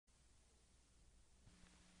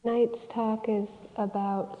Tonight's talk is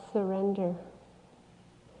about surrender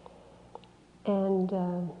and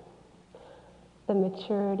the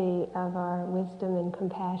maturity of our wisdom and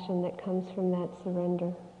compassion that comes from that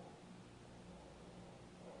surrender.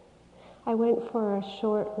 I went for a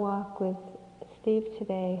short walk with Steve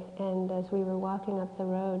today, and as we were walking up the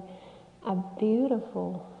road, a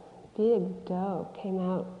beautiful, big doe came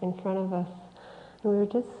out in front of us. And we were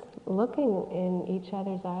just looking in each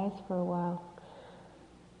other's eyes for a while.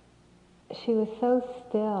 She was so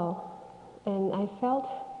still, and I felt,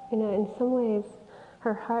 in some ways,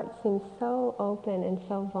 her heart seemed so open and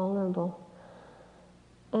so vulnerable.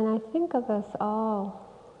 And I think of us all,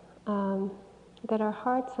 that our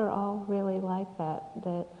hearts are all really like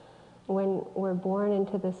that when we're born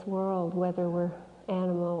into this world, whether we're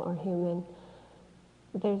animal or human,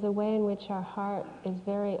 there's a way in which our heart is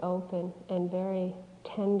very open and very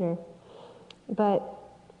tender, but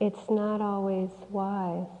it's not always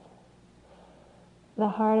wise. The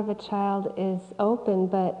heart of a child is open,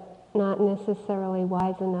 but not necessarily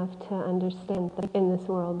wise enough to understand that in this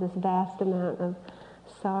world, this vast amount of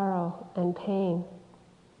sorrow and pain.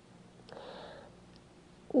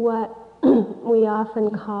 What we often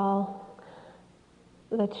call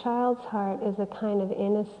the child's heart is a kind of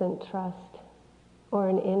innocent trust or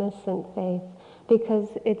an innocent faith, because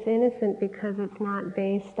it's innocent because it's not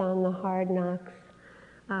based on the hard knocks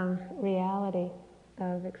of reality,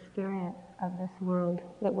 of experience of this world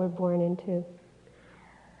that we're born into.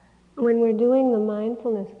 When we're doing the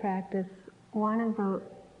mindfulness practice, one of the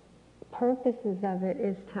purposes of it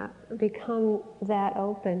is to become that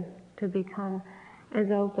open, to become as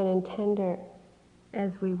open and tender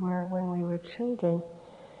as we were when we were children.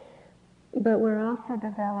 But we're also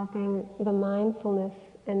developing the mindfulness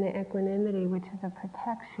and the equanimity, which is a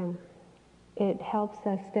protection. It helps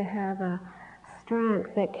us to have a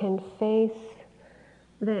strength that can face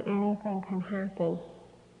that anything can happen.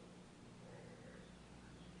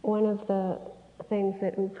 One of the things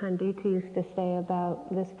that U Pandita used to say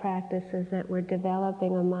about this practice is that we're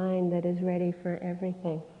developing a mind that is ready for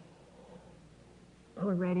everything,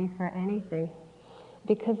 or ready for anything.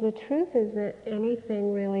 Because the truth is that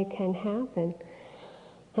anything really can happen.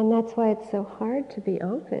 And that's why it's so hard to be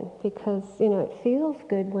open, because, it feels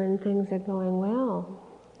good when things are going well.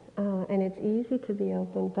 And it's easy to be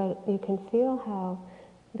open, but you can feel how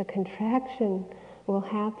the contraction will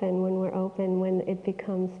happen when we're open, when it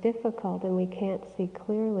becomes difficult and we can't see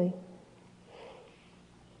clearly.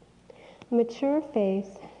 Mature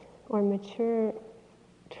faith, or mature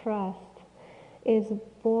trust, is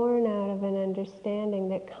born out of an understanding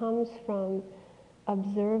that comes from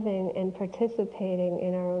observing and participating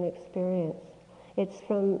in our own experience. It's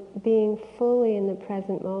from being fully in the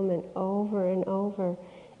present moment over and over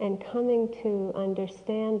and coming to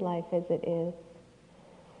understand life as it is.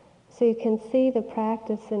 So you can see the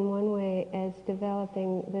practice in one way as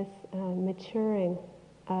developing this maturing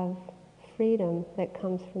of freedom that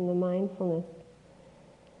comes from the mindfulness.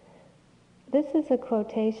 This is a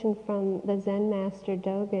quotation from the Zen master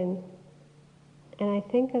Dogen, and I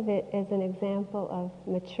think of it as an example of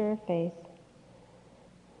mature faith.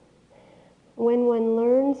 When one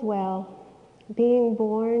learns well, being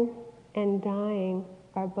born and dying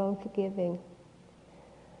are both giving.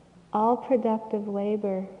 All productive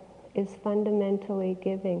labor is fundamentally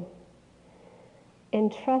giving.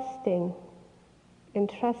 Entrusting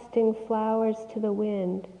flowers to the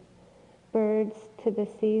wind, birds to the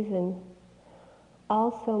season,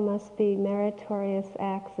 also must be meritorious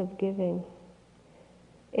acts of giving.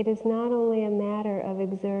 It is not only a matter of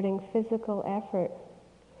exerting physical effort.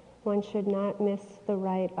 One should not miss the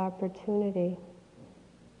right opportunity.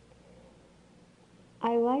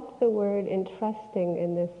 I like the word entrusting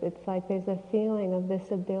in this. It's like there's a feeling of this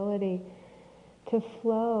ability to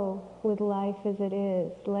flow with life as it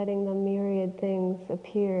is, letting the myriad things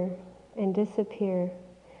appear and disappear.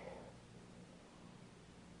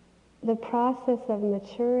 The process of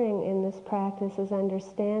maturing in this practice is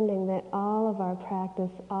understanding that all of our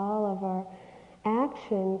practice, all of our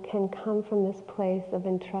action can come from this place of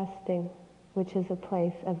entrusting, which is a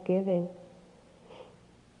place of giving.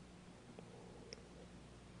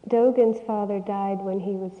 Dogen's father died when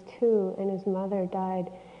he was 2, and his mother died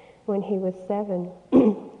when he was 7.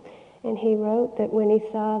 And he wrote that when he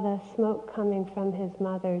saw the smoke coming from his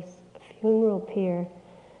mother's funeral pyre,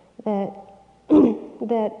 that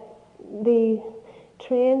the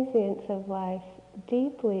transience of life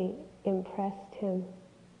deeply impressed him.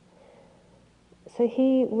 So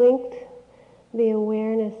he linked the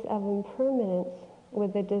awareness of impermanence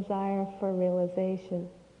with the desire for realization,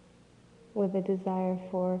 with the desire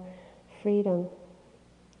for freedom.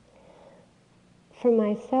 For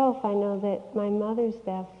myself, I know that my mother's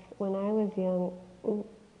death when I was young,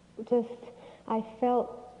 I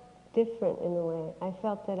felt different in a way. I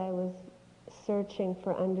felt that I was searching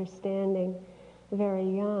for understanding very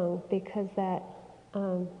young, because that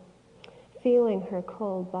feeling her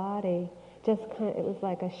cold body it was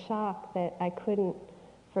like a shock that I couldn't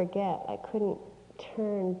forget. I couldn't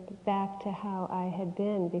turn back to how I had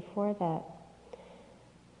been before that.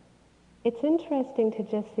 It's interesting to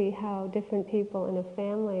just see how different people in a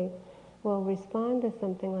family will respond to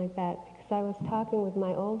something like that, because I was talking with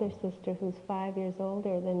my older sister who's 5 years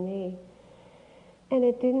older than me, and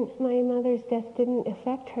my mother's death didn't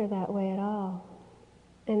affect her that way at all.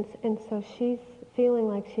 And so she's feeling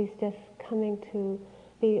like she's just coming to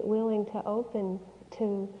be willing to open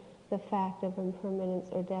to the fact of impermanence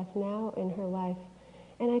or death now in her life.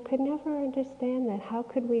 And I could never understand that. How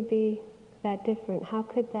could we be that different? How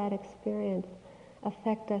could that experience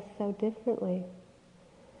affect us so differently?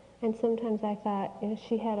 And sometimes I thought,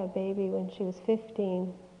 she had a baby when she was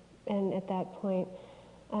 15, and at that point,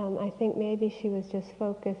 I think maybe she was just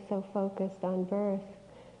so focused on birth.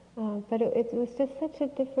 But it was just such a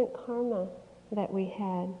different karma that we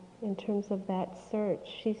had in terms of that search.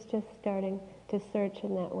 She's just starting to search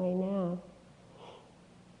in that way now.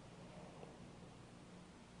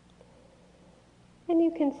 And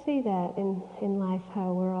you can see that in life,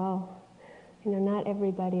 how we're all, not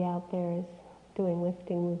everybody out there is doing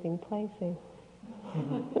lifting, moving, placing.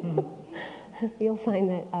 You'll find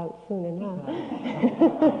that out soon enough.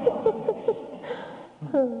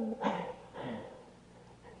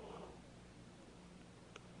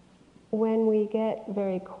 When we get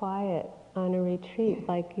very quiet on a retreat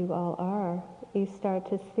like you all are, you start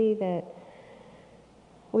to see that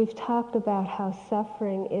we've talked about how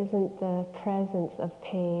suffering isn't the presence of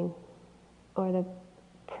pain or the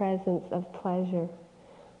presence of pleasure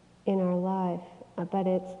in our life, but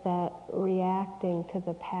it's that reacting to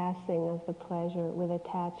the passing of the pleasure with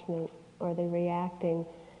attachment, or the reacting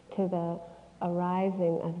to the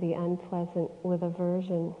arising of the unpleasant with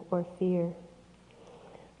aversion or fear.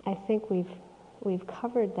 I think we've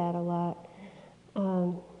covered that a lot.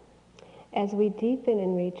 As we deepen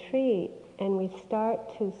in retreat and we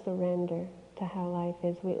start to surrender to how life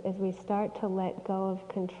is, as we start to let go of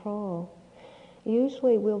control,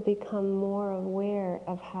 usually we'll become more aware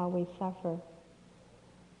of how we suffer.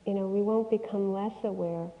 We won't become less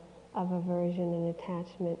aware of aversion and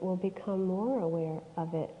attachment. We'll become more aware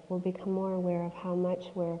of it. We'll become more aware of how much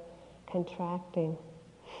we're contracting.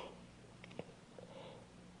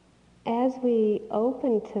 As we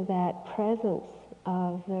open to that presence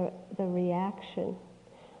of the reaction,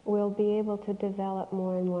 we'll be able to develop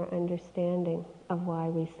more and more understanding of why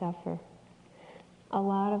we suffer. A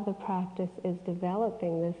lot of the practice is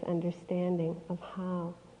developing this understanding of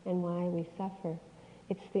how and why we suffer.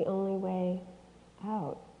 It's the only way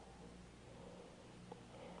out.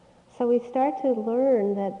 So we start to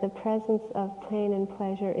learn that the presence of pain and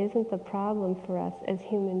pleasure isn't the problem for us as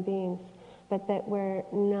human beings, but that we're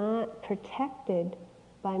not protected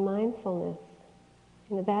by mindfulness.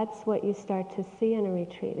 That's what you start to see in a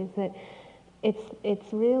retreat, is that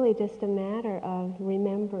it's really just a matter of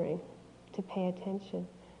remembering to pay attention,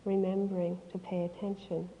 remembering to pay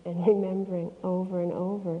attention, and remembering over and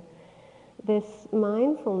over. This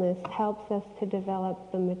mindfulness helps us to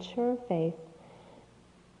develop the mature faith.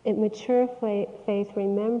 Mature faith,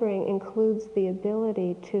 remembering, includes the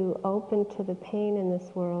ability to open to the pain in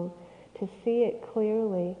this world, to see it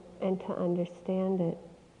clearly, and to understand it.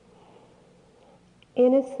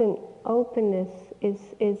 Innocent openness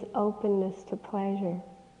is openness to pleasure,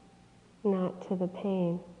 not to the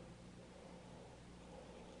pain.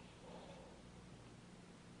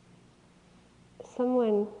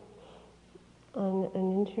 Someone on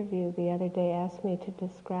an interview the other day asked me to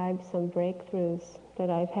describe some breakthroughs that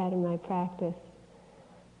I've had in my practice,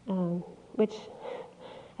 which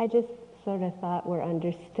I just sort of thought were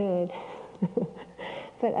understood.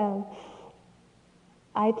 But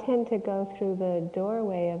I tend to go through the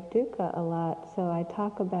doorway of dukkha a lot, so I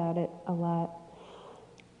talk about it a lot.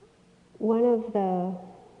 One of the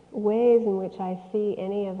ways in which I see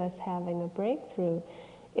any of us having a breakthrough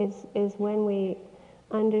is when we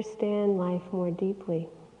understand life more deeply.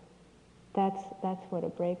 That's what a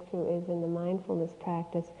breakthrough is in the mindfulness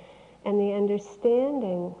practice. And the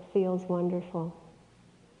understanding feels wonderful.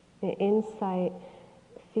 The insight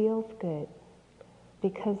feels good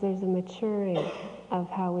because there's a maturing of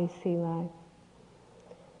how we see life.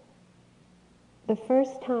 The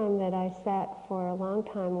first time that I sat for a long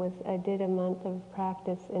time I did a month of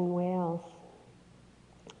practice in Wales.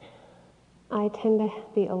 I tend to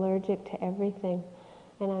be allergic to everything.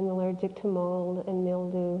 and I'm allergic to mold and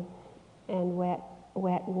mildew and wet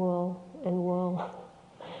wool and wool.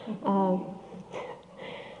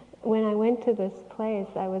 When I went to this place,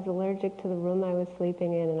 I was allergic to the room I was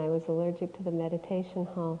sleeping in, and I was allergic to the meditation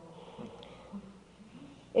hall.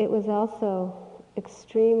 It was also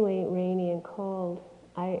extremely rainy and cold.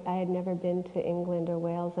 I had never been to England or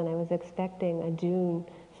Wales, and I was expecting a June,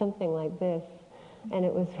 something like this. And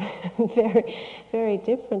it was very, very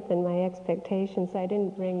different than my expectations. I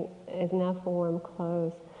didn't bring enough warm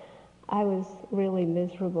clothes. I was really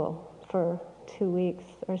miserable for 2 weeks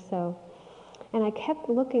or so. And I kept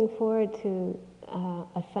looking forward to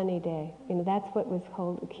a sunny day. That's what was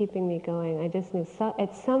keeping me going. I just knew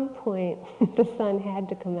at some point the sun had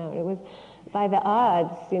to come out. It was by the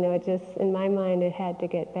odds, it just, in my mind, it had to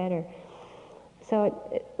get better. So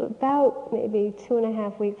about maybe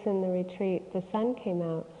 2.5 weeks in the retreat, the sun came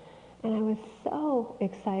out, and I was so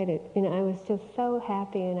excited. I was just so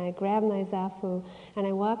happy, and I grabbed my zafu, and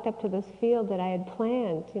I walked up to this field that I had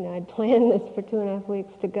planned. I'd planned this for 2.5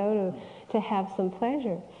 weeks to go to have some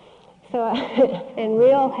pleasure. So, and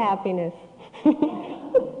real happiness.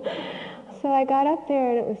 So I got up there,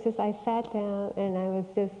 and it was just, I sat down, and I was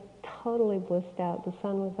just totally blissed out. The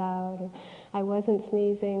sun was out, and I wasn't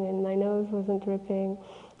sneezing, and my nose wasn't dripping.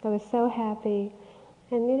 I was so happy.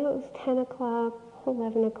 And it was 10 o'clock,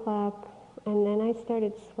 11 o'clock, and then I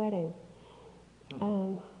started sweating.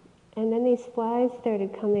 And then these flies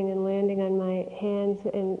started coming and landing on my hands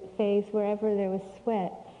and face, wherever there was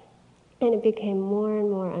sweat. And it became more and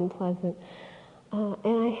more unpleasant.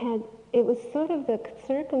 And it was sort of the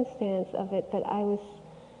circumstance of it that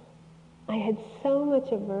I had so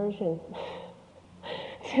much aversion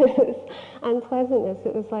to this unpleasantness.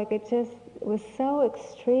 It was like it just was so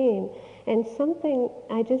extreme. And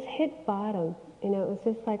I just hit bottom. It was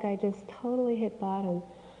just like I just totally hit bottom.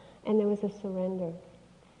 And there was a surrender.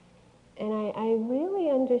 And I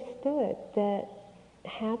really understood that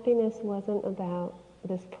happiness wasn't about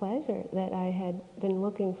this pleasure that I had been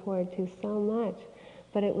looking forward to so much,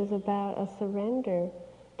 but it was about a surrender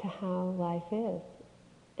to how life is.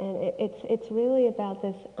 And it's really about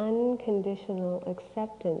this unconditional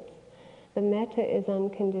acceptance. The metta is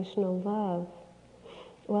unconditional love.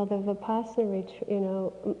 Well, the Vipassana,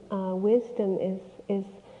 wisdom is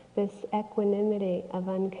this equanimity of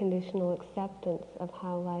unconditional acceptance of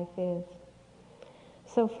how life is.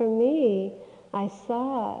 So for me, I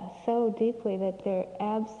saw so deeply that there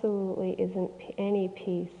absolutely isn't any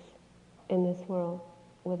peace in this world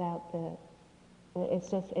without that.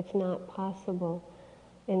 It's not possible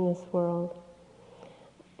in this world.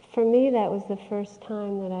 For me, that was the first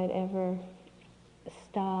time that I'd ever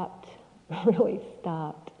stopped, really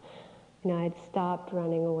stopped. I'd stopped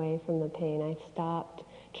running away from the pain. I stopped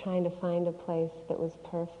trying to find a place that was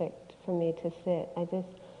perfect for me to sit. I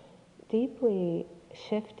just deeply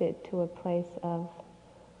shifted to a place of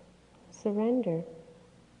surrender.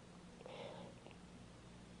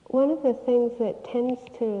 One of the things that tends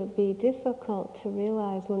to be difficult to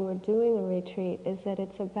realize when we're doing a retreat is that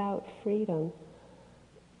it's about freedom.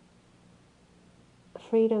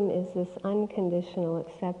 Freedom is this unconditional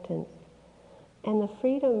acceptance. And the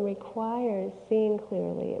freedom requires seeing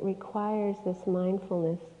clearly. It requires this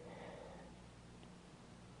mindfulness.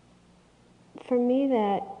 For me,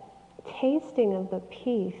 that tasting of the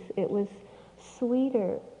peace, it was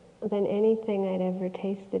sweeter than anything I'd ever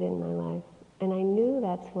tasted in my life. And I knew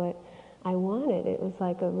that's what I wanted. It was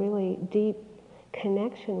like a really deep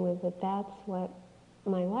connection with it. That's what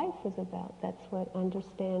my life was about. That's what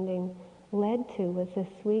understanding led to, was the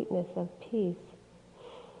sweetness of peace.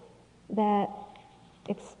 That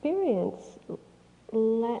experience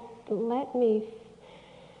let me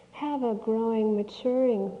have a growing,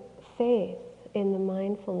 maturing faith in the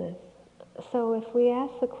mindfulness. So if we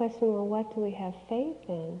ask the question, well, what do we have faith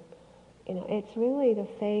in? It's really the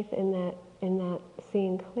faith in that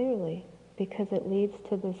seeing clearly, because it leads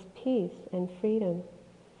to this peace and freedom.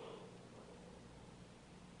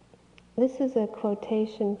 This is a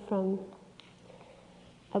quotation from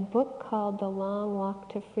a book called The Long Walk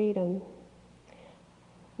to Freedom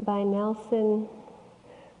by Nelson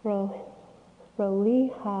Rolila.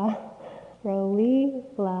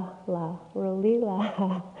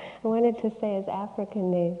 I wanted to say his African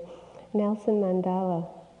name, Nelson Mandela.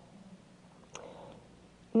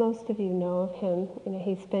 Most of you know of him.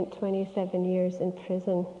 He spent 27 years in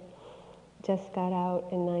prison, just got out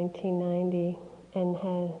in 1990, and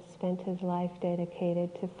has spent his life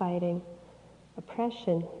dedicated to fighting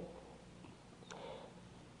oppression.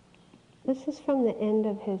 This is from the end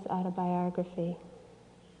of his autobiography.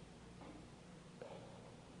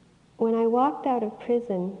 When I walked out of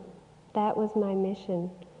prison, That was my mission,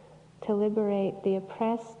 to liberate the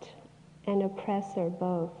oppressed and oppressor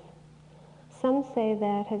both. Some say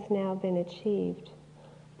that has now been achieved,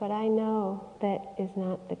 but I know that is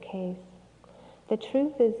not the case. The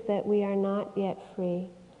truth is that we are not yet free.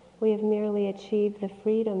 We have merely achieved the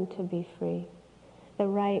freedom to be free, the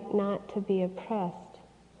right not to be oppressed.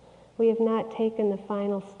 We have not taken the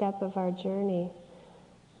final step of our journey,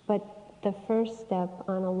 but the first step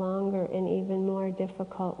on a longer and even more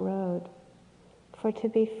difficult road. For to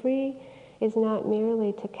be free is not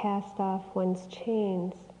merely to cast off one's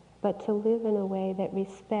chains, but to live in a way that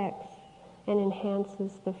respects and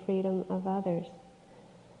enhances the freedom of others.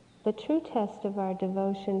 The true test of our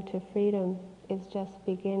devotion to freedom is just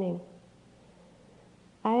beginning.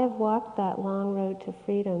 I have walked that long road to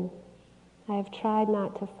freedom. I have tried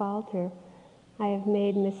not to falter. I have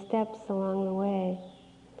made missteps along the way.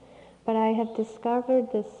 But I have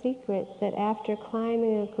discovered the secret that after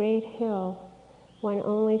climbing a great hill, one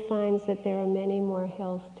only finds that there are many more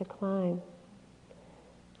hills to climb.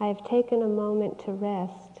 I have taken a moment to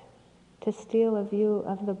rest, to steal a view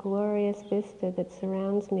of the glorious vista that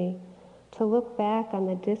surrounds me, to look back on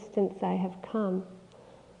the distance I have come.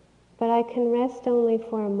 But I can rest only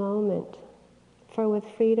for a moment, for with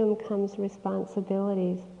freedom comes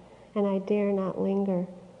responsibilities, and I dare not linger,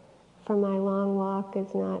 for my long walk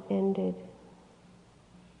is not ended.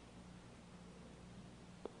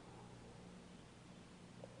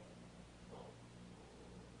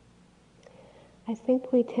 I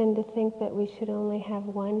think we tend to think that we should only have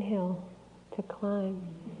one hill to climb.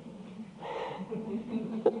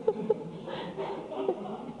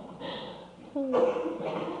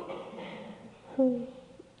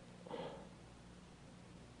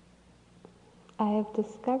 I have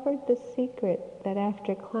discovered the secret that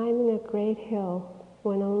after climbing a great hill,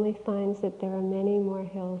 one only finds that there are many more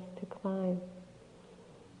hills to climb.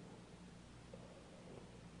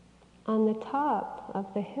 On the top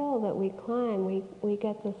of the hill that we climb, we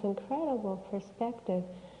get this incredible perspective.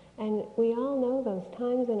 And we all know those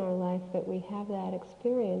times in our life that we have that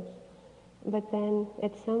experience. But then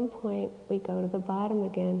at some point we go to the bottom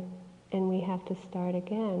again and we have to start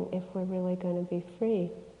again if we're really going to be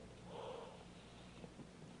free.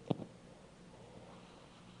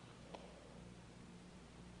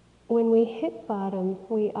 When we hit bottom,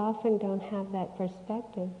 we often don't have that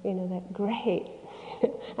perspective, that great,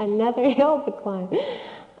 another hill to climb.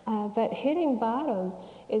 But hitting bottom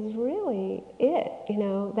is really it,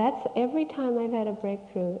 that's every time I've had a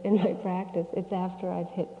breakthrough in my practice, it's after I've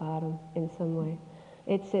hit bottom in some way.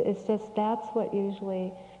 It's just, that's what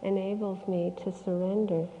usually enables me to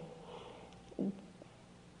surrender.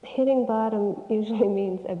 Hitting bottom usually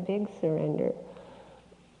means a big surrender.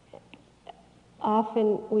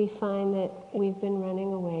 Often we find that we've been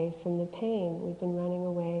running away from the pain, we've been running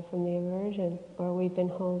away from the aversion, or we've been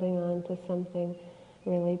holding on to something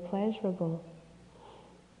really pleasurable.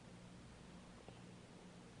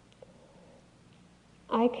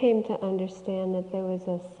 I came to understand that there was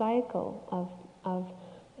a cycle of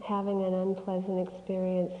having an unpleasant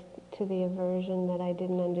experience to the aversion that I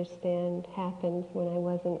didn't understand happened when I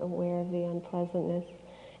wasn't aware of the unpleasantness,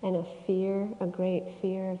 and a fear, a great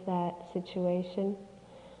fear of that situation,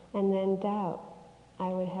 and then doubt. I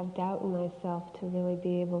would have doubt in myself to really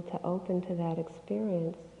be able to open to that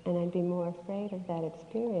experience, and I'd be more afraid of that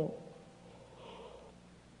experience.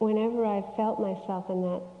 Whenever I felt myself in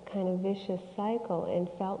that kind of vicious cycle and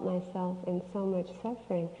felt myself in so much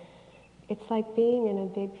suffering, it's like being in a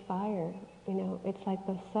big fire. It's like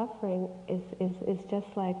the suffering is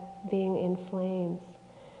just like being in flames.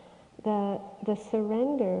 The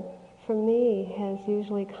surrender for me has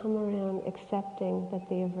usually come around accepting that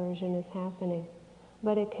the aversion is happening.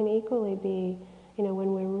 But it can equally be,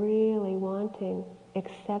 when we're really wanting,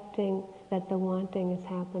 accepting that the wanting is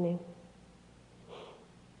happening.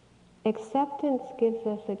 Acceptance gives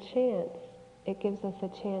us a chance. It gives us a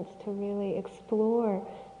chance to really explore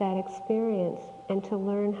that experience and to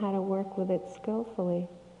learn how to work with it skillfully.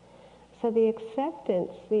 So the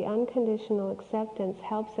acceptance, the unconditional acceptance,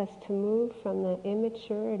 helps us to move from the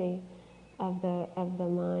immaturity of the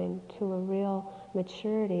mind to a real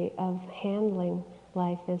maturity of handling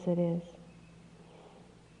life as it is.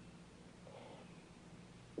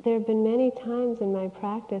 There have been many times in my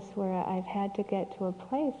practice where I've had to get to a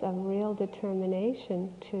place of real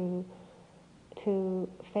determination to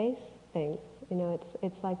face things.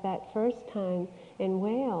 It's like that first time in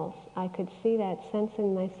Wales, I could see that sense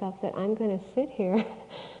in myself that I'm going to sit here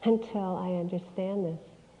until I understand this.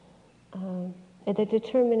 The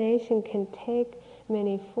determination can take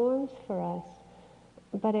many forms for us,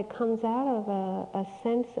 but it comes out of a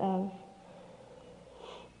sense of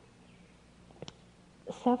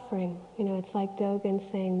suffering. It's like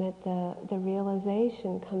Dogen saying that the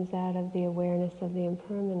realization comes out of the awareness of the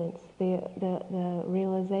impermanence. The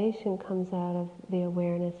realization comes out of the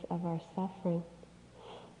awareness of our suffering.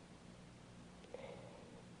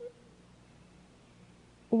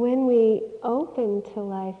 When we open to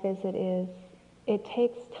life as it is, it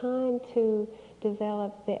takes time to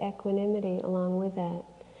develop the equanimity along with that.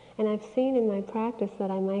 And I've seen in my practice that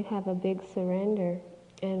I might have a big surrender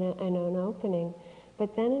and an opening,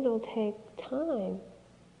 but then it'll take time.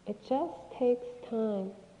 It just takes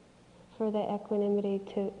time for the equanimity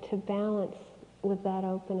to balance with that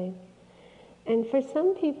opening. And for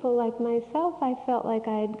some people like myself, I felt like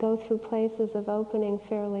I'd go through places of opening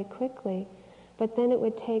fairly quickly, but then it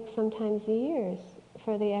would take sometimes years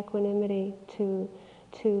for the equanimity to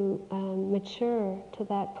mature to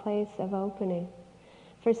that place of opening.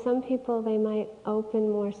 For some people, they might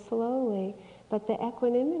open more slowly, but the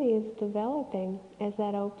equanimity is developing as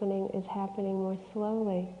that opening is happening more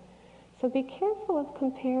slowly. So be careful of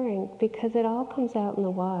comparing, because it all comes out in the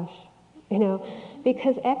wash,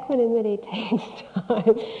 because equanimity takes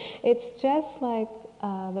time. It's just like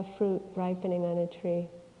the fruit ripening on a tree.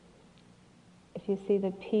 If you see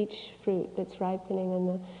the peach fruit that's ripening on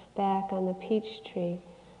the back on the peach tree,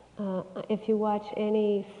 if you watch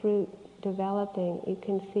any fruit developing, you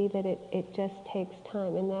can see that it just takes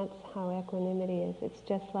time, and that's how equanimity is. It's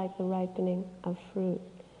just like the ripening of fruit.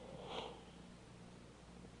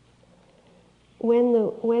 When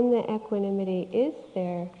the equanimity is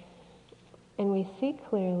there, and we see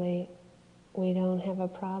clearly, we don't have a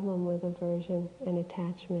problem with aversion and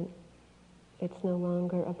attachment. It's no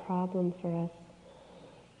longer a problem for us.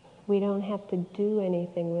 We don't have to do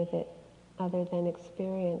anything with it other than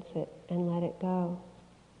experience it and let it go.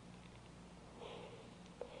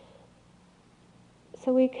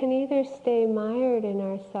 So we can either stay mired in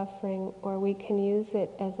our suffering, or we can use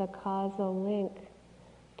it as a causal link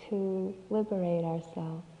to liberate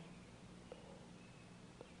ourselves.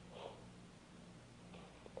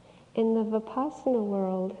 In the Vipassana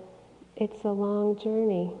world, it's a long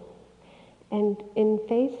journey. And in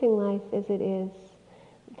facing life as it is,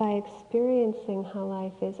 by experiencing how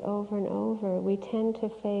life is over and over, we tend to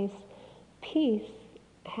face peace,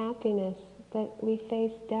 happiness, but we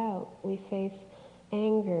face doubt, we face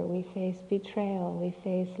anger, we face betrayal, we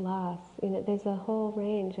face loss. There's a whole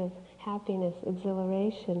range of happiness,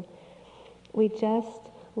 exhilaration. We just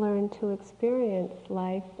learn to experience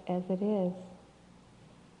life as it is.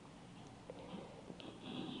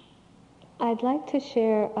 I'd like to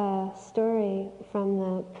share a story from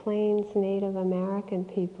the Plains Native American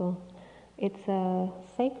people. It's a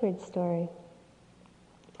sacred story.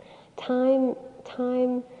 Time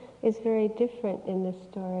is very different in this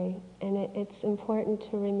story, and it's important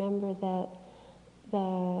to remember that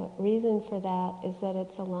the reason for that is that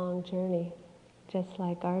it's a long journey, just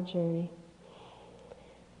like our journey.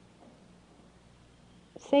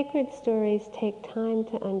 Sacred stories take time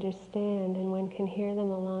to understand, and one can hear them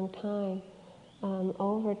a long time,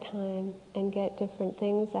 over time, and get different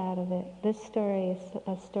things out of it. This story is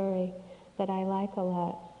a story that I like a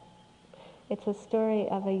lot. It's a story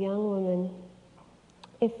of a young woman.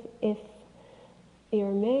 If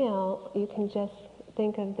you're male, you can just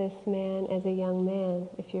think of this man as a young man.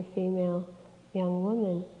 If you're female, young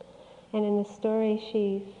woman. And in the story,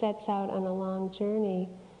 she sets out on a long journey.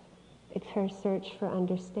 It's her search for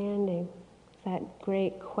understanding. It's that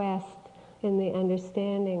great quest in the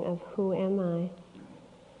understanding of who am I?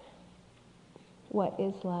 What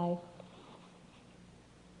is life?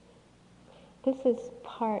 This is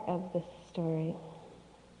part of the story.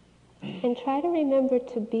 And try to remember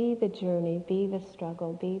to be the journey, be the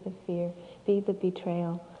struggle, be the fear, be the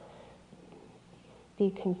betrayal, be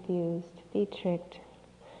confused, be tricked.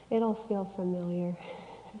 It'll feel familiar.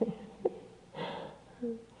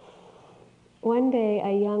 One day,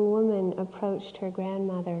 a young woman approached her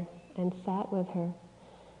grandmother and sat with her.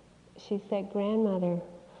 She said, "Grandmother,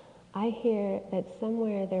 I hear that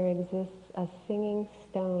somewhere there exists a singing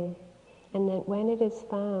stone, and that when it is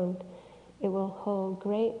found, it will hold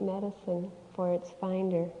great medicine for its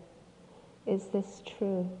finder. Is this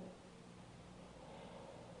true?"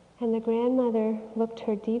 And the grandmother looked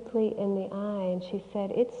her deeply in the eye, and she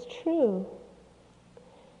said, "It's true,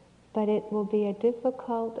 but it will be a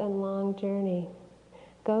difficult and long journey.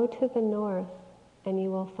 Go to the north, and you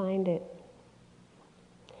will find it."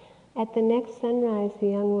 At the next sunrise, the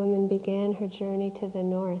young woman began her journey to the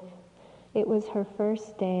north. It was her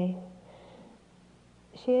first day.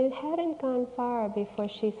 She hadn't gone far before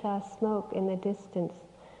she saw smoke in the distance,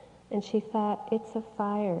 and she thought, "It's a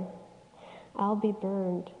fire. I'll be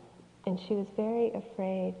burned." And she was very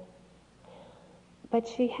afraid. But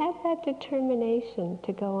she had that determination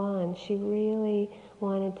to go on. She really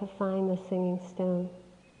wanted to find the singing stone.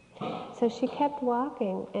 So she kept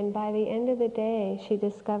walking, and by the end of the day, she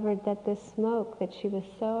discovered that this smoke that she was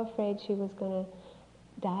so afraid she was going to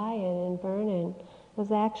die in and burn in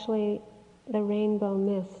was actually the rainbow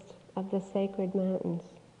mist of the sacred mountains.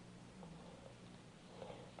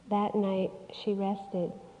 That night, she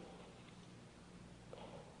rested.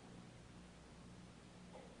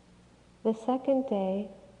 The second day,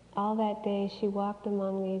 all that day, she walked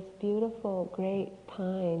among these beautiful, great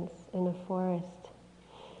pines in a forest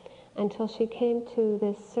until she came to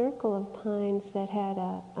this circle of pines that had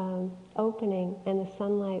an opening, and the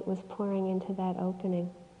sunlight was pouring into that opening.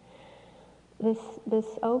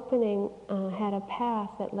 This opening had a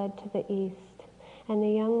path that led to the east, and the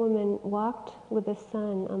young woman walked with the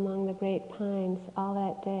sun among the great pines all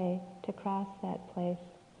that day to cross that place.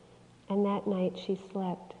 And that night she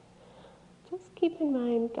slept. Just keep in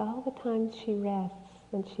mind all the times she rests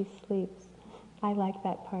and she sleeps. I like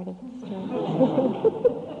that part of the story.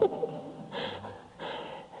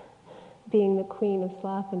 Being the queen of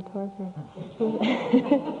sloth and torpor.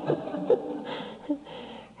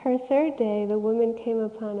 Her third day, the woman came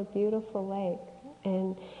upon a beautiful lake,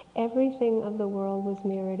 and everything of the world was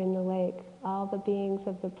mirrored in the lake. All the beings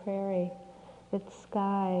of the prairie, the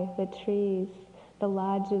sky, the trees, the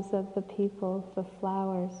lodges of the people, the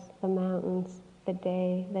flowers, the mountains, the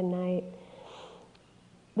day, the night.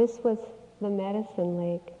 This was the medicine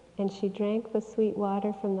lake, and she drank the sweet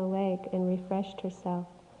water from the lake and refreshed herself,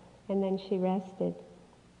 and then she rested.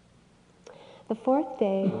 The fourth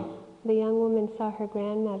day, the young woman saw her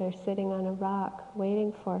grandmother sitting on a rock,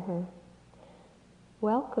 waiting for her.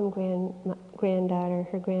 "Welcome, granddaughter,"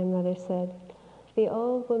 her grandmother said. The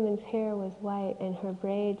old woman's hair was white, and her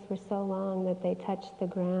braids were so long that they touched the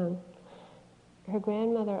ground. Her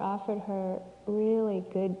grandmother offered her really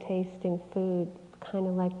good-tasting food, kind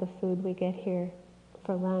of like the food we get here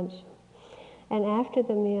for lunch. And after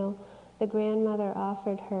the meal, the grandmother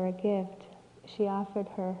offered her a gift. She offered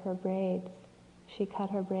her her braids. She cut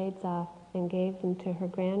her braids off and gave them to her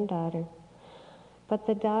granddaughter. But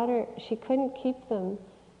the daughter, she couldn't keep them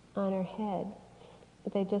on her head.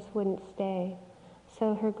 They just wouldn't stay.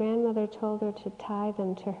 So her grandmother told her to tie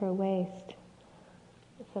them to her waist.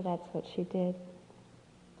 So that's what she did.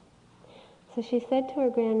 So she said to her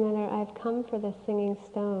grandmother, "I've come for the singing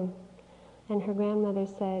stone." And her grandmother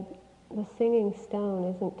said, "The singing stone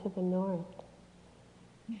isn't to the north.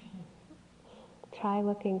 Try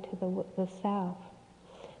looking to the south."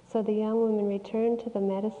 So the young woman returned to the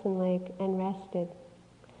medicine lake and rested.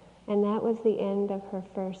 And that was the end of her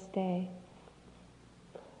first day.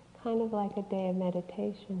 Kind of like a day of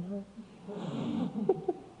meditation,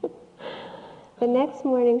 huh? The next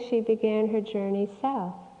morning she began her journey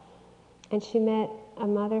south. And she met a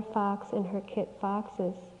mother fox and her kit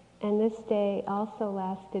foxes. And this day also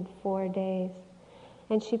lasted 4 days.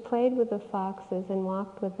 And she played with the foxes and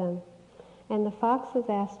walked with them. And the foxes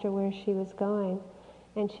asked her where she was going.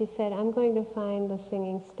 And she said, "I'm going to find the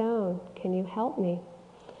singing stone. Can you help me?"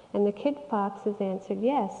 And the kid foxes answered,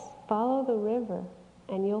 "Yes, follow the river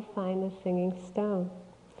and you'll find the singing stone."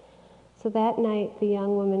 So that night the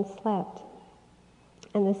young woman slept.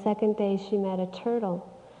 And the second day she met a turtle.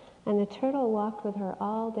 And the turtle walked with her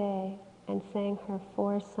all day and sang her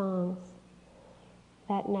 4 songs.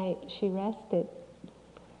 That night she rested.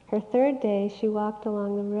 Her third day she walked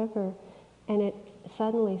along the river, and it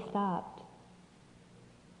suddenly stopped.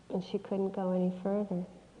 And she couldn't go any further.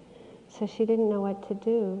 So she didn't know what to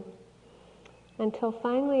do. Until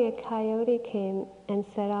finally a coyote came and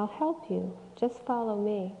said, "I'll help you. Just follow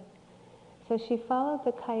me." So she followed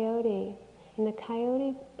the coyote, and the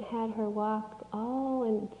coyote had her walk all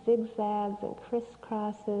in zigzags and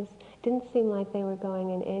crisscrosses. Didn't seem like they were going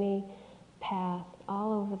in any path,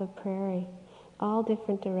 all over the prairie, all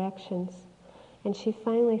different directions. And she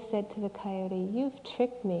finally said to the coyote, "You've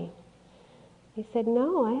tricked me." He said,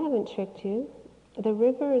 "No, I haven't tricked you. The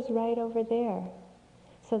river is right over there."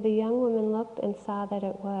 So the young woman looked and saw that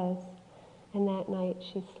it was, and that night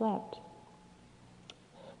she slept.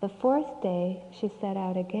 The fourth day she set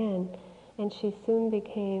out again, and she soon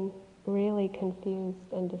became really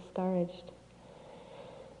confused and discouraged.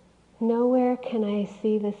 "Nowhere can I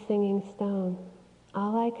see the singing stone.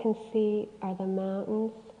 All I can see are the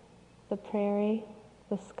mountains, the prairie,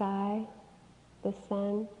 the sky, the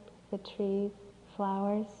sun, the trees,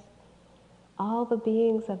 flowers, all the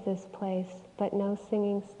beings of this place, but no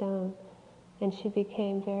singing stone." And she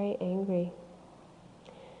became very angry.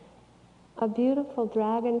 A beautiful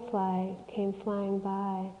dragonfly came flying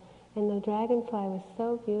by, and the dragonfly was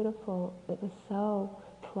so beautiful, it was so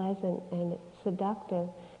pleasant and seductive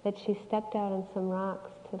that she stepped out on some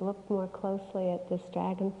rocks to look more closely at this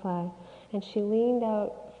dragonfly. And she leaned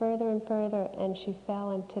out further and further, and she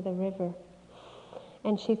fell into the river.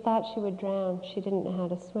 And she thought she would drown. She didn't know how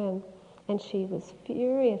to swim. And she was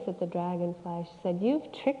furious at the dragonfly. She said,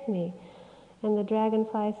 "You've tricked me." And the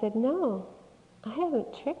dragonfly said, "No, I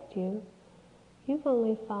haven't tricked you. You've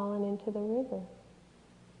only fallen into the river."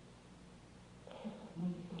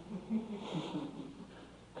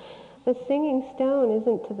 The singing stone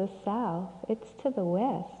isn't to the south, it's to the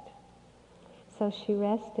west. So she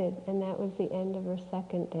rested, and that was the end of her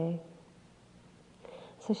second day.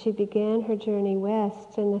 So she began her journey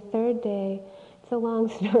west, and the third day, it's a long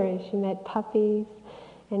story, she met puppies,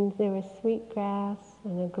 and there was sweet grass,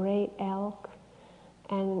 and a great elk,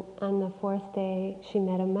 and on the fourth day, she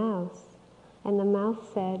met a mouse. And the mouse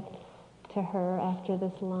said to her, after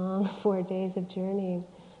this long 4 days of journeying,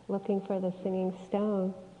 looking for the singing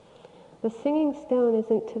stone, "The singing stone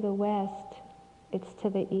isn't to the west, it's to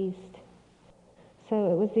the east."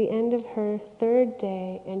 So it was the end of her third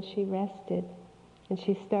day, and she rested, and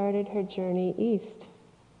she started her journey east.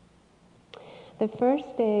 The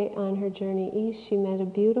first day on her journey east, she met a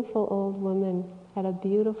beautiful old woman at a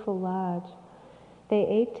beautiful lodge. They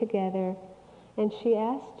ate together, and she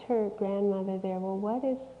asked her grandmother there, "Well, what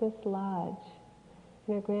is this lodge?"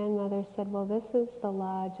 And her grandmother said, "Well, this is the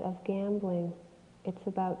lodge of gambling. It's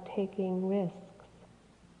about taking risks."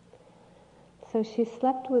 So she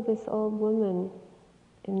slept with this old woman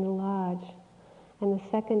in the lodge. And the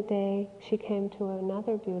second day, she came to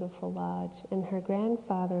another beautiful lodge, and her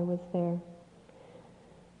grandfather was there,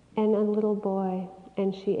 and a little boy,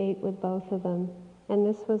 and she ate with both of them. And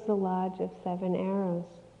this was the lodge of 7 arrows.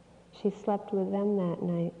 She slept with them that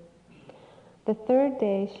night. The third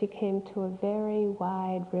day, she came to a very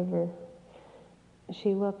wide river.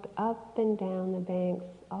 She looked up and down the banks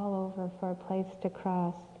all over for a place to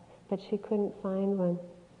cross, but she couldn't find one.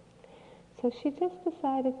 So she just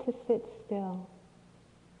decided to sit still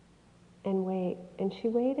and wait. And she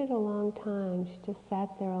waited a long time. She just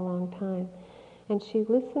sat there a long time. And she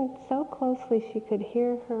listened so closely she could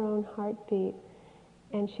hear her own heartbeat.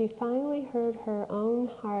 And she finally heard her own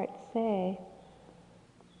heart say,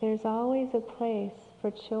 "There's always a place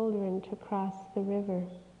for children to cross the river."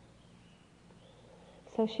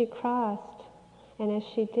 So she crossed, and as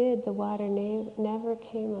she did, the water never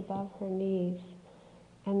came above her knees.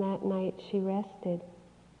 And that night she rested.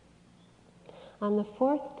 On the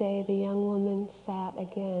fourth day, the young woman sat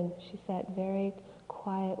again. She sat very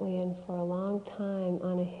quietly and for a long time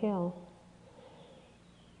on a hill.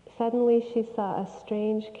 Suddenly she saw a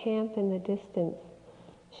strange camp in the distance.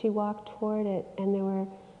 She walked toward it, and there were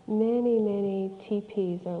many, many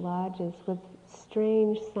teepees or lodges with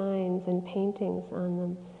strange signs and paintings on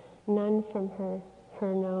them, none from her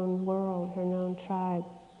known world, her known tribe.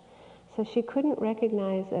 So she couldn't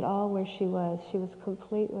recognize at all where she was. She was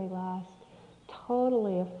completely lost,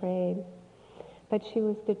 totally afraid, but she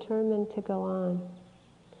was determined to go on.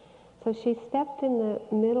 So she stepped in the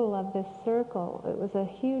middle of this circle. It was a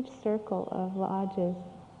huge circle of lodges.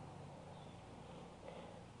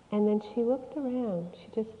 And then she looked around. She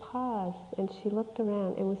just paused and she looked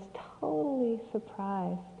around and was totally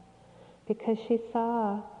surprised because she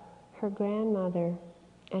saw her grandmother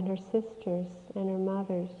and her sisters and her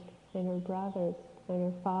mothers and her brothers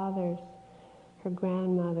and her fathers, her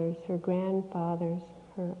grandmothers, her grandfathers,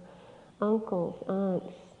 her uncles,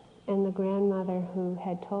 aunts, and the grandmother who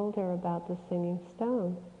had told her about the singing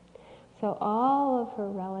stone. So all of her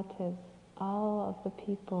relatives, all of the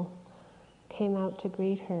people came out to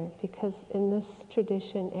greet her, because in this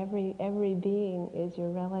tradition, every being is your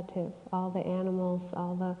relative. All the animals,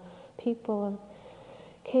 all the people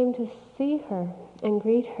came to see her and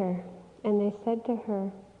greet her, and they said to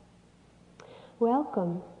her,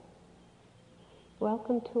 "Welcome,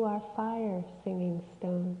 welcome to our fire singing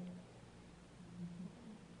stone."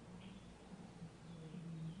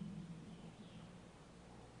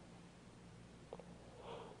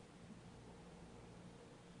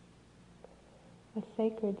 A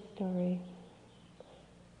sacred story.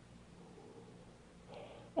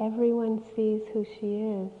 Everyone sees who she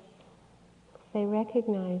is. They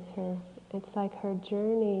recognize her. It's like her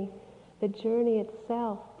journey, the journey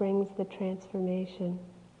itself brings the transformation.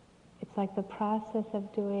 It's like the process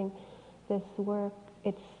of doing this work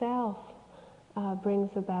itself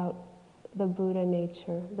brings about the Buddha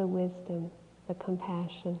nature, the wisdom, the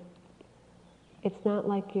compassion. It's not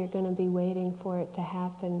like you're going to be waiting for it to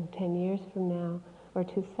happen 10 years from now or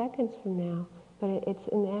 2 seconds from now, but it's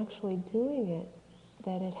in actually doing it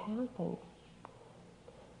that it happens.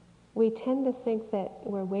 We tend to think that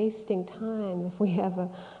we're wasting time if we have a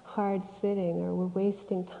hard sitting, or we're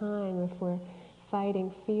wasting time if we're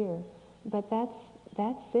fighting fear. But that's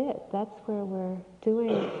it. That's where we're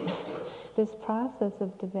doing this process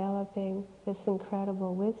of developing this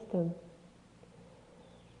incredible wisdom.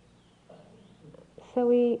 So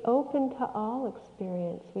we open to all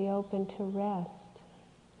experience. We open to rest,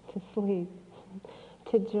 to sleep,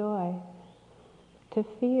 to joy, to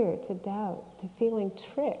fear, to doubt, to feeling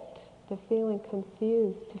tricked, to feeling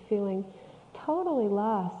confused, to feeling totally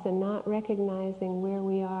lost and not recognizing where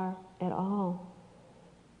we are at all.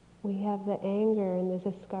 We have the anger and the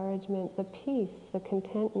discouragement, the peace, the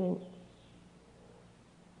contentment.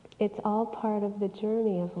 It's all part of the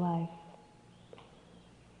journey of life.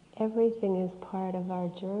 Everything is part of our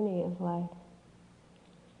journey of life.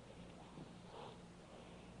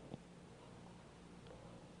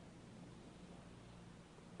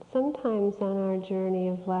 Sometimes on our journey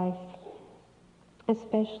of life,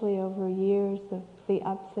 especially over years of the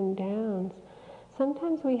ups and downs,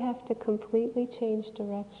 sometimes we have to completely change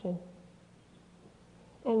direction.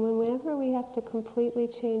 And whenever we have to completely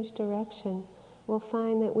change direction, we'll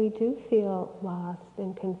find that we do feel lost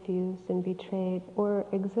and confused and betrayed or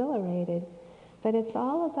exhilarated. But it's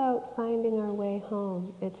all about finding our way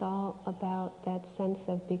home. It's all about that sense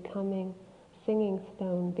of becoming singing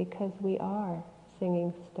stone, because we are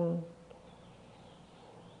singing stone.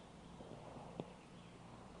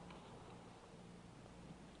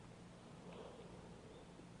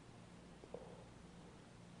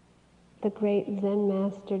 The great Zen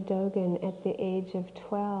master Dogen, at the age of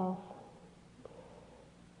 12,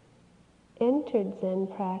 entered Zen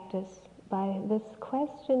practice by this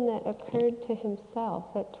question that occurred to himself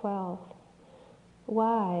at 12.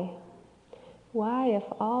 Why? Why, if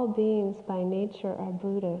all beings by nature are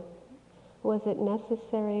Buddha, was it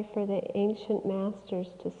necessary for the ancient masters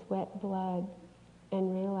to sweat blood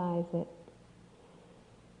and realize it?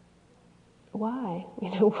 Why?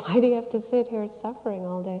 Why do you have to sit here suffering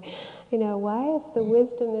all day? Why, if the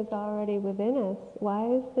wisdom is already within us, why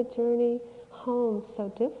is the journey home so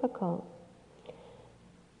difficult?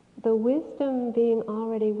 The wisdom being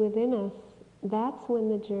already within us, that's when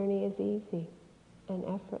the journey is easy and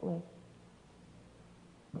effortless.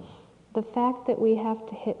 The fact that we have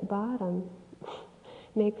to hit bottom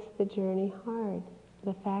makes the journey hard.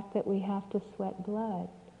 The fact that we have to sweat blood,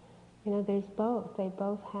 there's both. They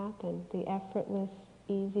both happen. The effortless,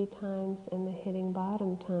 easy times and the hitting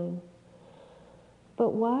bottom times.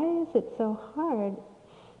 But why is it so hard?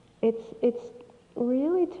 It's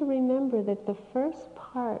really to remember that the first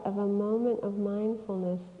part of a moment of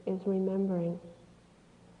mindfulness is remembering.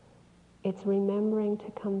 It's remembering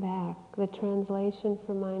to come back. The translation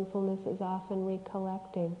for mindfulness is often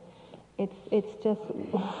recollecting. It's just,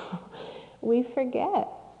 we forget.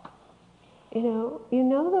 You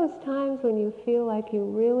know those times when you feel like you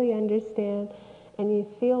really understand and you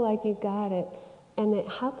feel like you got it, and that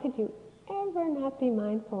how could you ever not be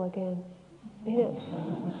mindful again?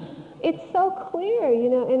 It's so clear,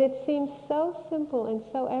 and it seems so simple and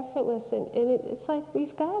so effortless, and it's like,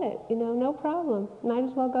 we've got it, no problem. Might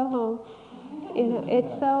as well go home.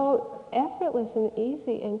 It's so effortless and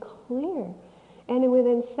easy and clear. And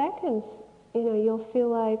within seconds, you'll feel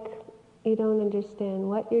like you don't understand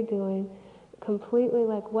what you're doing, completely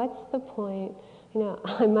like, what's the point?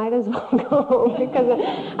 I might as well go home because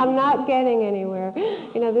I'm not getting anywhere.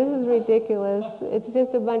 This is ridiculous. It's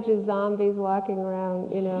just a bunch of zombies walking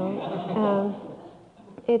around,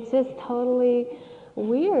 It's just totally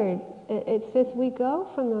weird. It's just, we go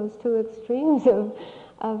from those two extremes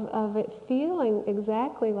of it feeling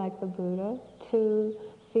exactly like the Buddha to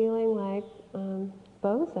feeling like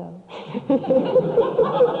bozo.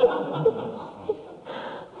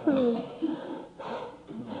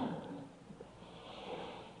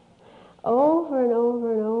 Over and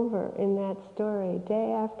over and over in that story,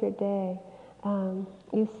 day after day,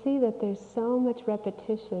 you see that there's so much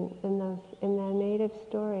repetition in the native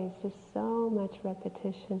stories. There's so much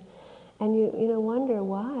repetition, and you wonder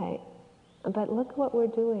why. But look what we're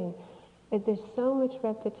doing. There's so much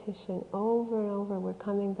repetition over and over. We're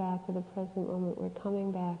coming back to the present moment. We're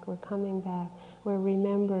coming back. We're coming back. We're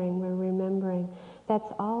remembering. We're remembering.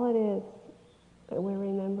 That's all it is. We're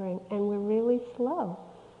remembering, and we're really slow.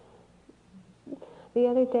 The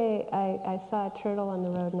other day, I saw a turtle on the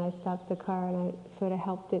road, and I stopped the car, and I sort of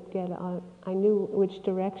helped it get on. I knew which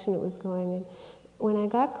direction it was going in. When I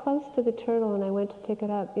got close to the turtle and I went to pick it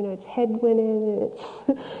up, its head went in,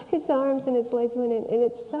 and its arms and its legs went in, and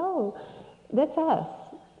that's us.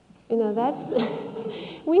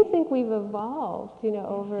 That's, we think we've evolved,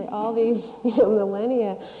 over all these,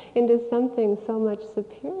 millennia into something so much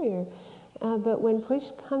superior. But when push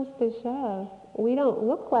comes to shove, we don't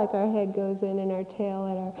look like our head goes in and our tail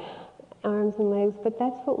and our arms and legs, but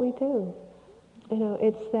that's what we do.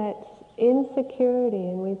 It's that insecurity,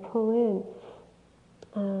 and we pull in,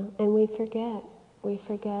 and we forget. We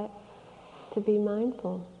forget to be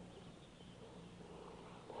mindful.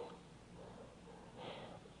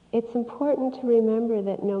 It's important to remember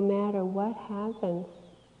that no matter what happens,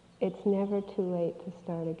 it's never too late to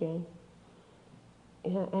start again.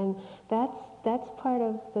 And that's part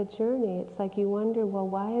of the journey. It's like you wonder, well,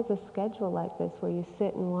 why is a schedule like this where you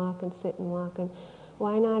sit and walk and sit and walk, and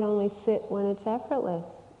why not only sit when it's effortless?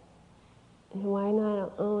 And why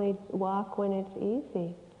not only walk when it's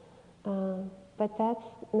easy? But that's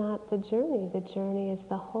not the journey. The journey is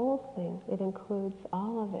the whole thing. It includes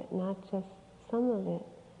all of it, not just some of it.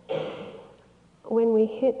 When we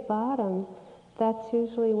hit bottom, that's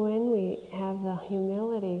usually when we have the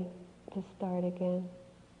humility to start again.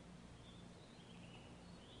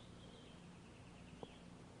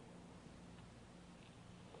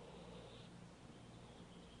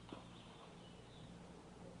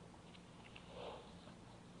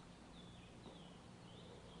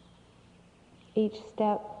 Each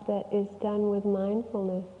step that is done with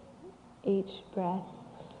mindfulness, each breath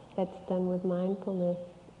that's done with mindfulness,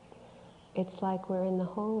 it's like we're in the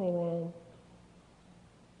Holy Land.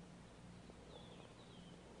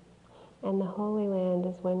 And the Holy Land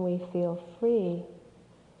is when we feel free.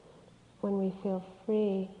 When we feel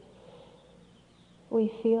free,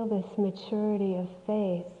 we feel this maturity of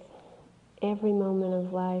faith. Every moment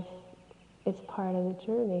of life is part of the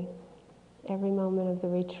journey. Every moment of the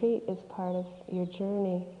retreat is part of your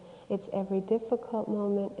journey. It's every difficult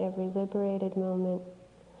moment, every liberated moment.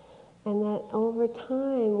 And that over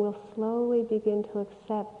time, we'll slowly begin to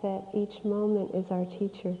accept that each moment is our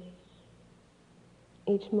teacher.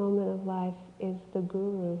 Each moment of life is the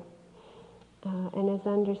guru. And as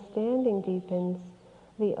understanding deepens,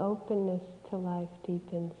 the openness to life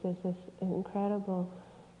deepens. There's this incredible,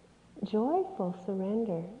 joyful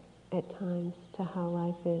surrender at times to how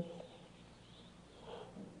life is.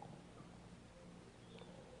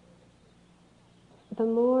 The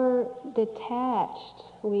more detached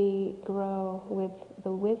we grow with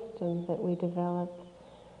the wisdom that we develop,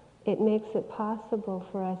 it makes it possible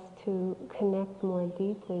for us to connect more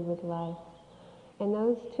deeply with life. And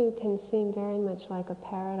those two can seem very much like a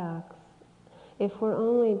paradox. If we're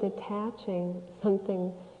only detaching,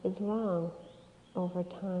 something is wrong over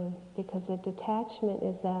time, because the detachment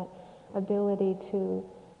is that ability to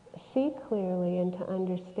see clearly and to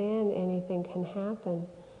understand anything can happen.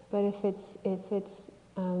 But if it's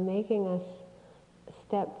making us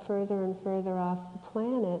step further and further off the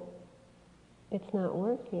planet, it's not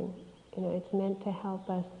working. It's meant to help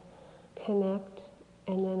us connect,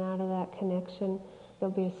 and then out of that connection,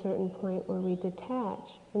 there'll be a certain point where we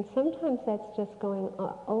detach. And sometimes that's just going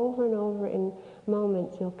over and over in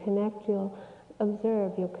moments. You'll connect, you'll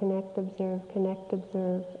observe, you'll connect, observe, connect,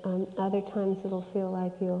 observe. Other times it'll feel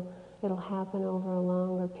like it'll happen over a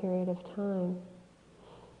longer period of time.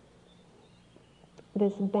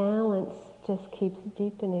 This balance just keeps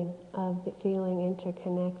deepening of the feeling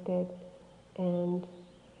interconnected and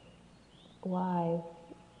wise,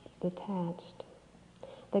 detached.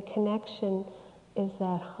 The connection is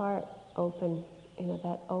that heart open,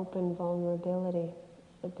 that open vulnerability,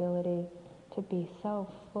 ability to be so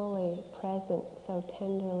fully present, so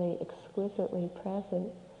tenderly, exquisitely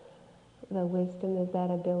present. The wisdom is that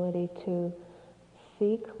ability to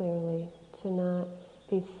see clearly, to not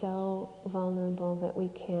be so vulnerable that we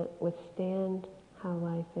can't withstand how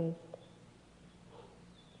life is.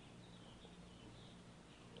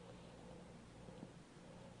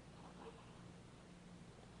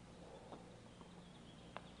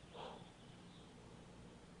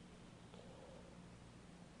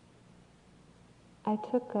 I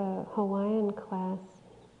took a Hawaiian class,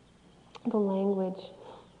 the language.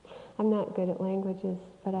 I'm not good at languages,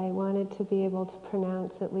 but I wanted to be able to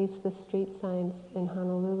pronounce at least the street signs in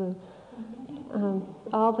Honolulu.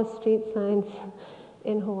 All the street signs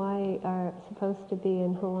in Hawaii are supposed to be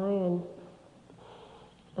in Hawaiian.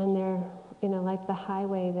 And they're, like the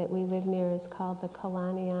highway that we live near is called the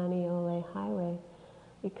Kalaniani-Ole Highway.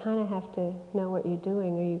 You kind of have to know what you're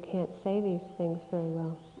doing or you can't say these things very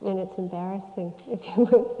well. And it's embarrassing if you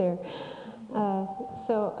live there.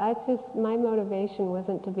 So my motivation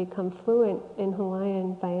wasn't to become fluent in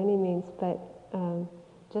Hawaiian by any means, but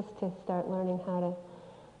just to start learning how to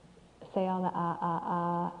say all the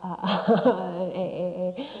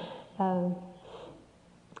and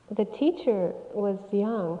the teacher was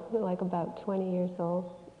young, like about 20 years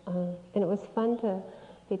old, and it was fun to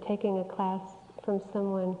be taking a class from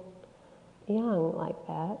someone young like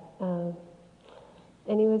that.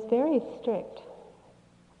 And he was very strict.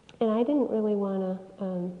 And I didn't really want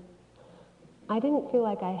to, I didn't feel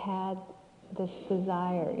like I had this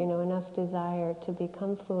desire, enough desire to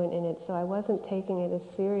become fluent in it, so I wasn't taking it as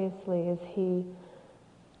seriously as he,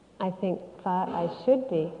 I think, thought I should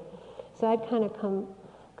be. So I'd kind of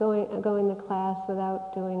go in the class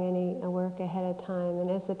without doing any work ahead of time,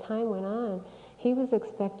 and as the time went on, he was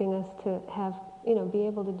expecting us to have, be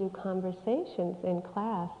able to do conversations in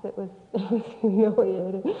class. It was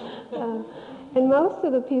humiliating. And most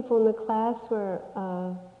of the people in the class were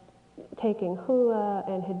taking hula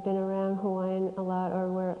and had been around Hawaiian a lot, or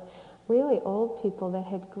were really old people that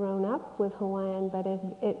had grown up with Hawaiian, but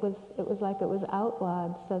it was like it was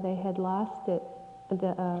outlawed, so they had lost it,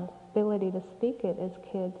 the ability to speak it as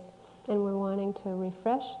kids, and were wanting to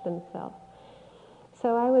refresh themselves.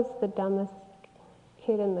 So I was the dumbest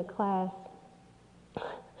kid in the class.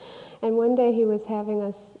 And one day he was having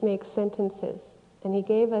us make sentences, and he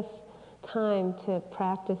gave us time to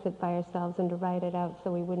practice it by ourselves and to write it out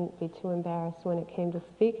so we wouldn't be too embarrassed when it came to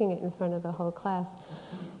speaking it in front of the whole class.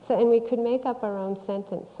 So, and we could make up our own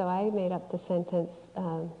sentence. So I made up the sentence,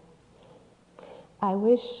 I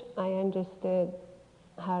wish I understood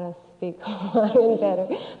how to speak Hawaiian better.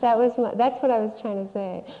 That's what I was trying to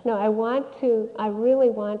say. No, I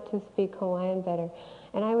really want to speak Hawaiian better.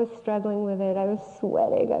 And I was struggling with it. I was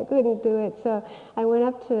sweating. I couldn't do it. So I went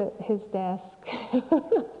up to his desk.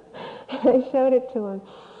 I showed it to him.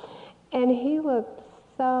 And he looked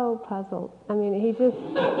so puzzled. I mean, he just...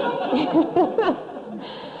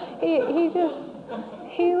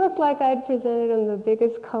 he looked like I'd presented him the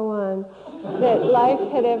biggest koan that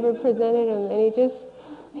life had ever presented him. And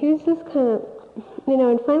he was just kind of,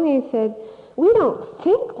 and finally he said, "We don't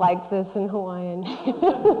think like this in Hawaiian."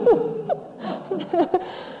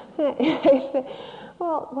 I said,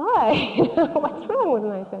 "Well, why? What's wrong with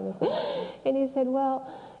my sentence?" And he said, "Well,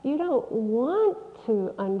 you don't want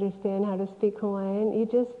to understand how to speak Hawaiian. You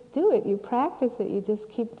just do it. You practice it. You just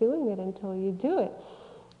keep doing it until you do it."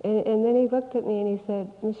 And then he looked at me and he said,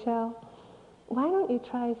 "Michele, why don't you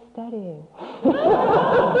try studying?"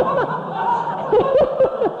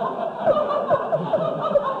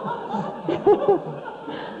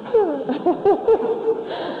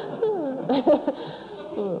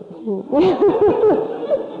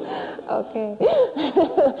 Okay.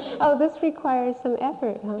 Oh, this requires some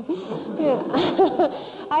effort, huh? Yeah.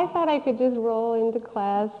 I thought I could just roll into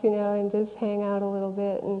class, and just hang out a little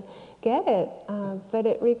bit and get it, but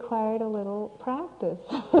it required a little practice.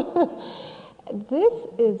 This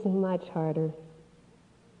is much harder.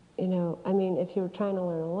 If you're trying to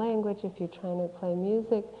learn a language, if you're trying to play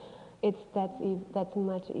music, that's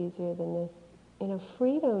much easier than this.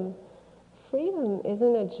 Freedom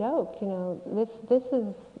isn't a joke. This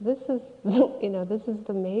is this is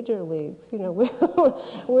the major leagues.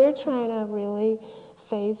 We're trying to really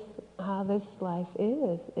face how this life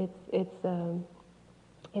is.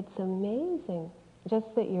 It's amazing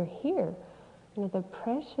just that you're here. The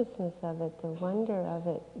preciousness of it, the wonder of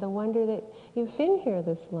it, the wonder that you've been here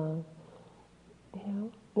this long.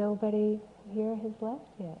 Nobody here has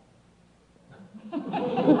left yet.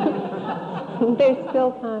 There's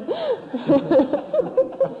still time.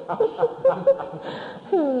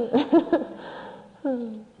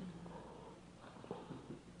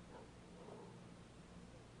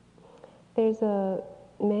 There's a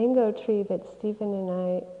mango tree that Stephen and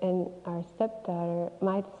I and our stepdaughter,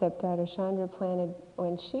 my stepdaughter Chandra, planted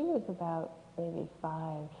when she was about maybe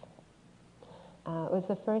 5. It was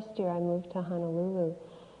the first year I moved to Honolulu.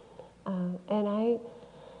 And I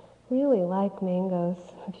really like mangoes.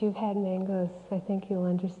 If you've had mangoes, I think you'll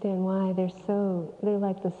understand why. They're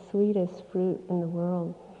like the sweetest fruit in the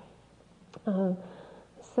world.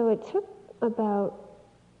 So it took about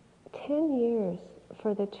 10 years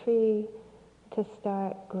for the tree to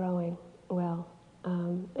start growing well.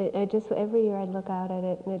 Every year I'd look out at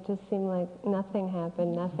it and it just seemed like nothing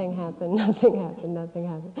happened.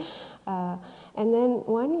 And then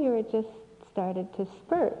one year it just started to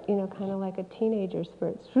spurt, kind of like a teenager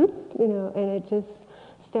spurts, and it just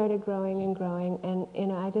started growing and growing.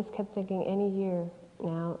 And, I just kept thinking any year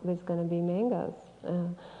now there's going to be mangoes.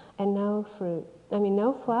 And no fruit.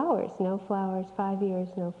 No flowers, 5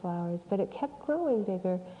 years, no flowers. But it kept growing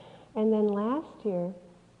bigger. And then last year,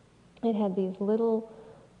 it had these little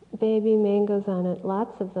baby mangoes on it,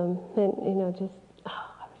 lots of them. And, I was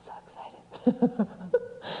so excited.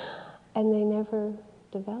 And they never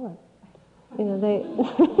developed. They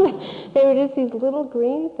they were just these little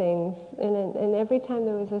green things, and every time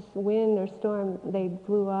there was a wind or storm, they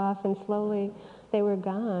blew off, and slowly they were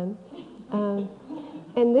gone.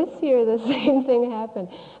 And this year, the same thing happened.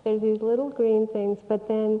 There's these little green things,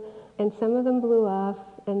 and some of them blew off,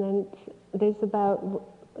 and then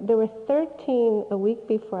there were 13 a week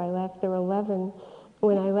before I left. There were 11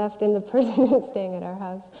 when I left, and the person who was staying at our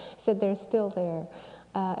house said they're still there.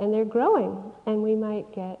 And they're growing, and we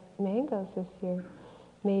might get mangoes this year,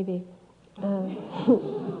 maybe.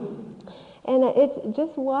 And it's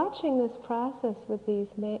just watching this process with these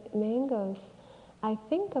mangoes. I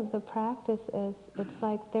think of the practice as it's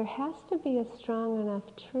like there has to be a strong enough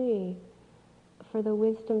tree for the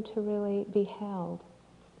wisdom to really be held.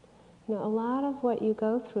 A lot of what you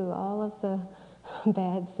go through, all of the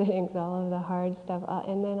bad things, all of the hard stuff,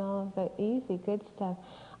 and then all of the easy, good stuff,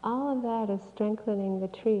 all of that is strengthening the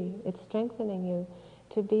tree. It's strengthening you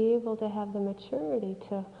to be able to have the maturity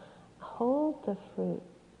to hold the fruit.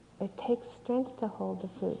 It takes strength to hold the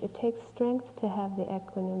fruit. It takes strength to have the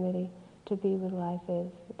equanimity to be what life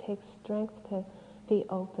is. It takes strength to be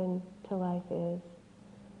open to life is.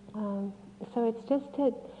 So it's just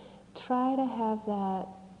to try to have that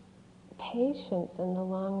patience and the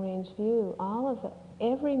long-range view, all of it,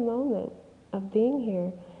 every moment of being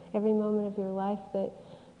here, every moment of your life that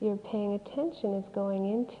you're paying attention is going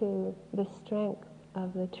into the strength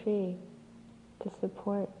of the tree to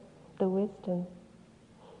support the wisdom.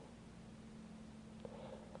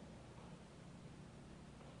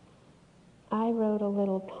 I wrote a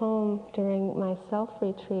little poem during my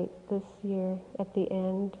self-retreat this year at the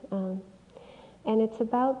end, and it's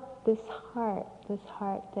about this heart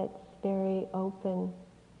that's very open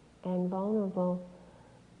and vulnerable,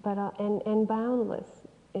 but and boundless.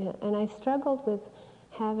 And I struggled with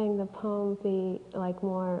having the poem be like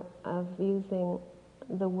more of using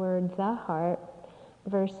the word the heart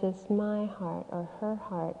versus my heart or her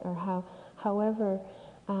heart or however.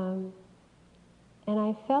 And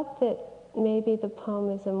I felt that maybe the poem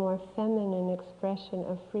is a more feminine expression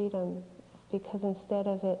of freedom, because instead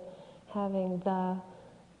of it having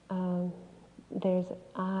there's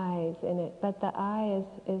eyes in it, but the eye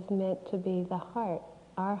is meant to be the heart,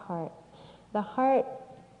 our heart. The heart,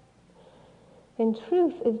 in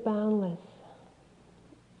truth, is boundless.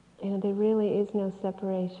 There really is no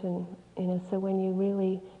separation. So when you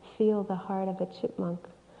really feel the heart of a chipmunk,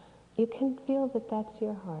 you can feel that that's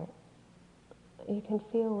your heart. You can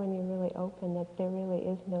feel when you're really open that there really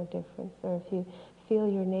is no difference. Or if you feel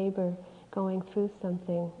your neighbor going through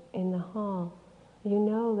something in the hall, you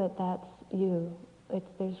know that that's you.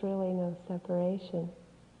 There's really no separation.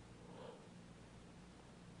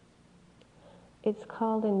 It's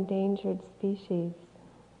called endangered species.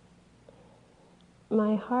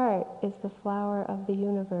 My heart is the flower of the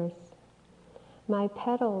universe. My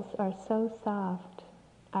petals are so soft,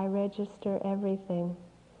 I register everything,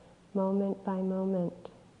 moment by moment.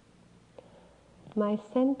 My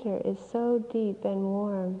center is so deep and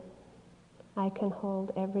warm, I can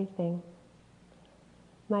hold everything.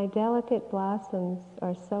 My delicate blossoms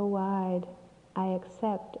are so wide, I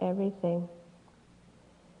accept everything.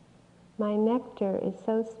 My nectar is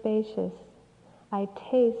so spacious, I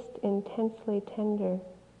taste intensely tender,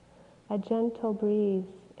 a gentle breeze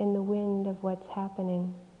in the wind of what's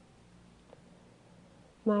happening.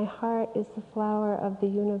 My heart is the flower of the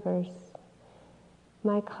universe.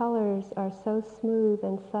 My colors are so smooth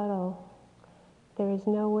and subtle, there is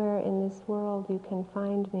nowhere in this world you can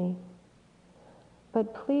find me.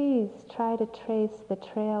 But please try to trace the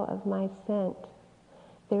trail of my scent.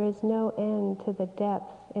 There is no end to the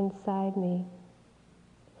depth inside me.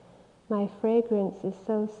 My fragrance is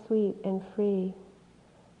so sweet and free.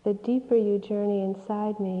 The deeper you journey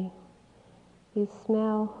inside me, you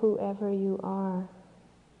smell whoever you are.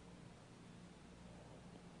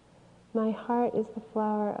 My heart is the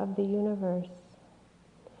flower of the universe.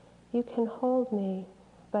 You can hold me,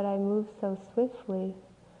 but I move so swiftly,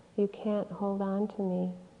 you can't hold on to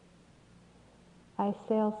me. I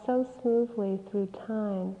sail so smoothly through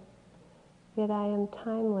time, yet I am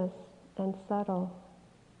timeless and subtle.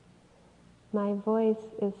 My voice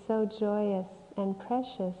is so joyous and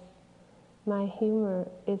precious. My humor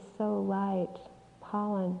is so light,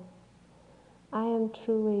 pollen. I am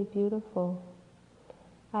truly beautiful.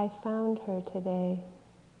 I found her today,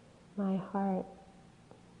 my heart.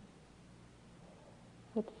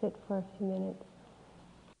 Let's sit for a few minutes.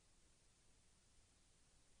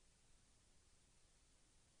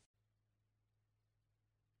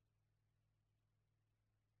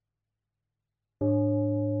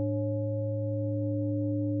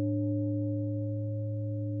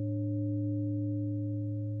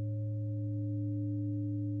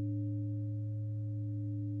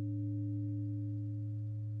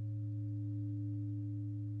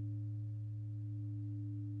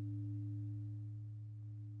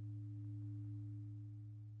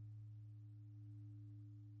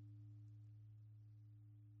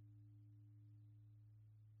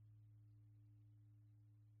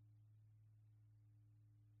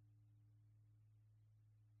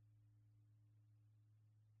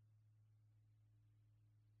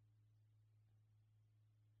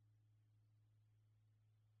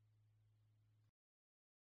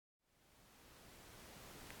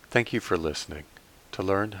 Thank you for listening. To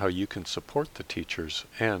learn how you can support the teachers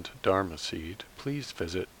and Dharma Seed, please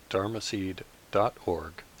visit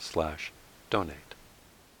dharmaseed.org/donate.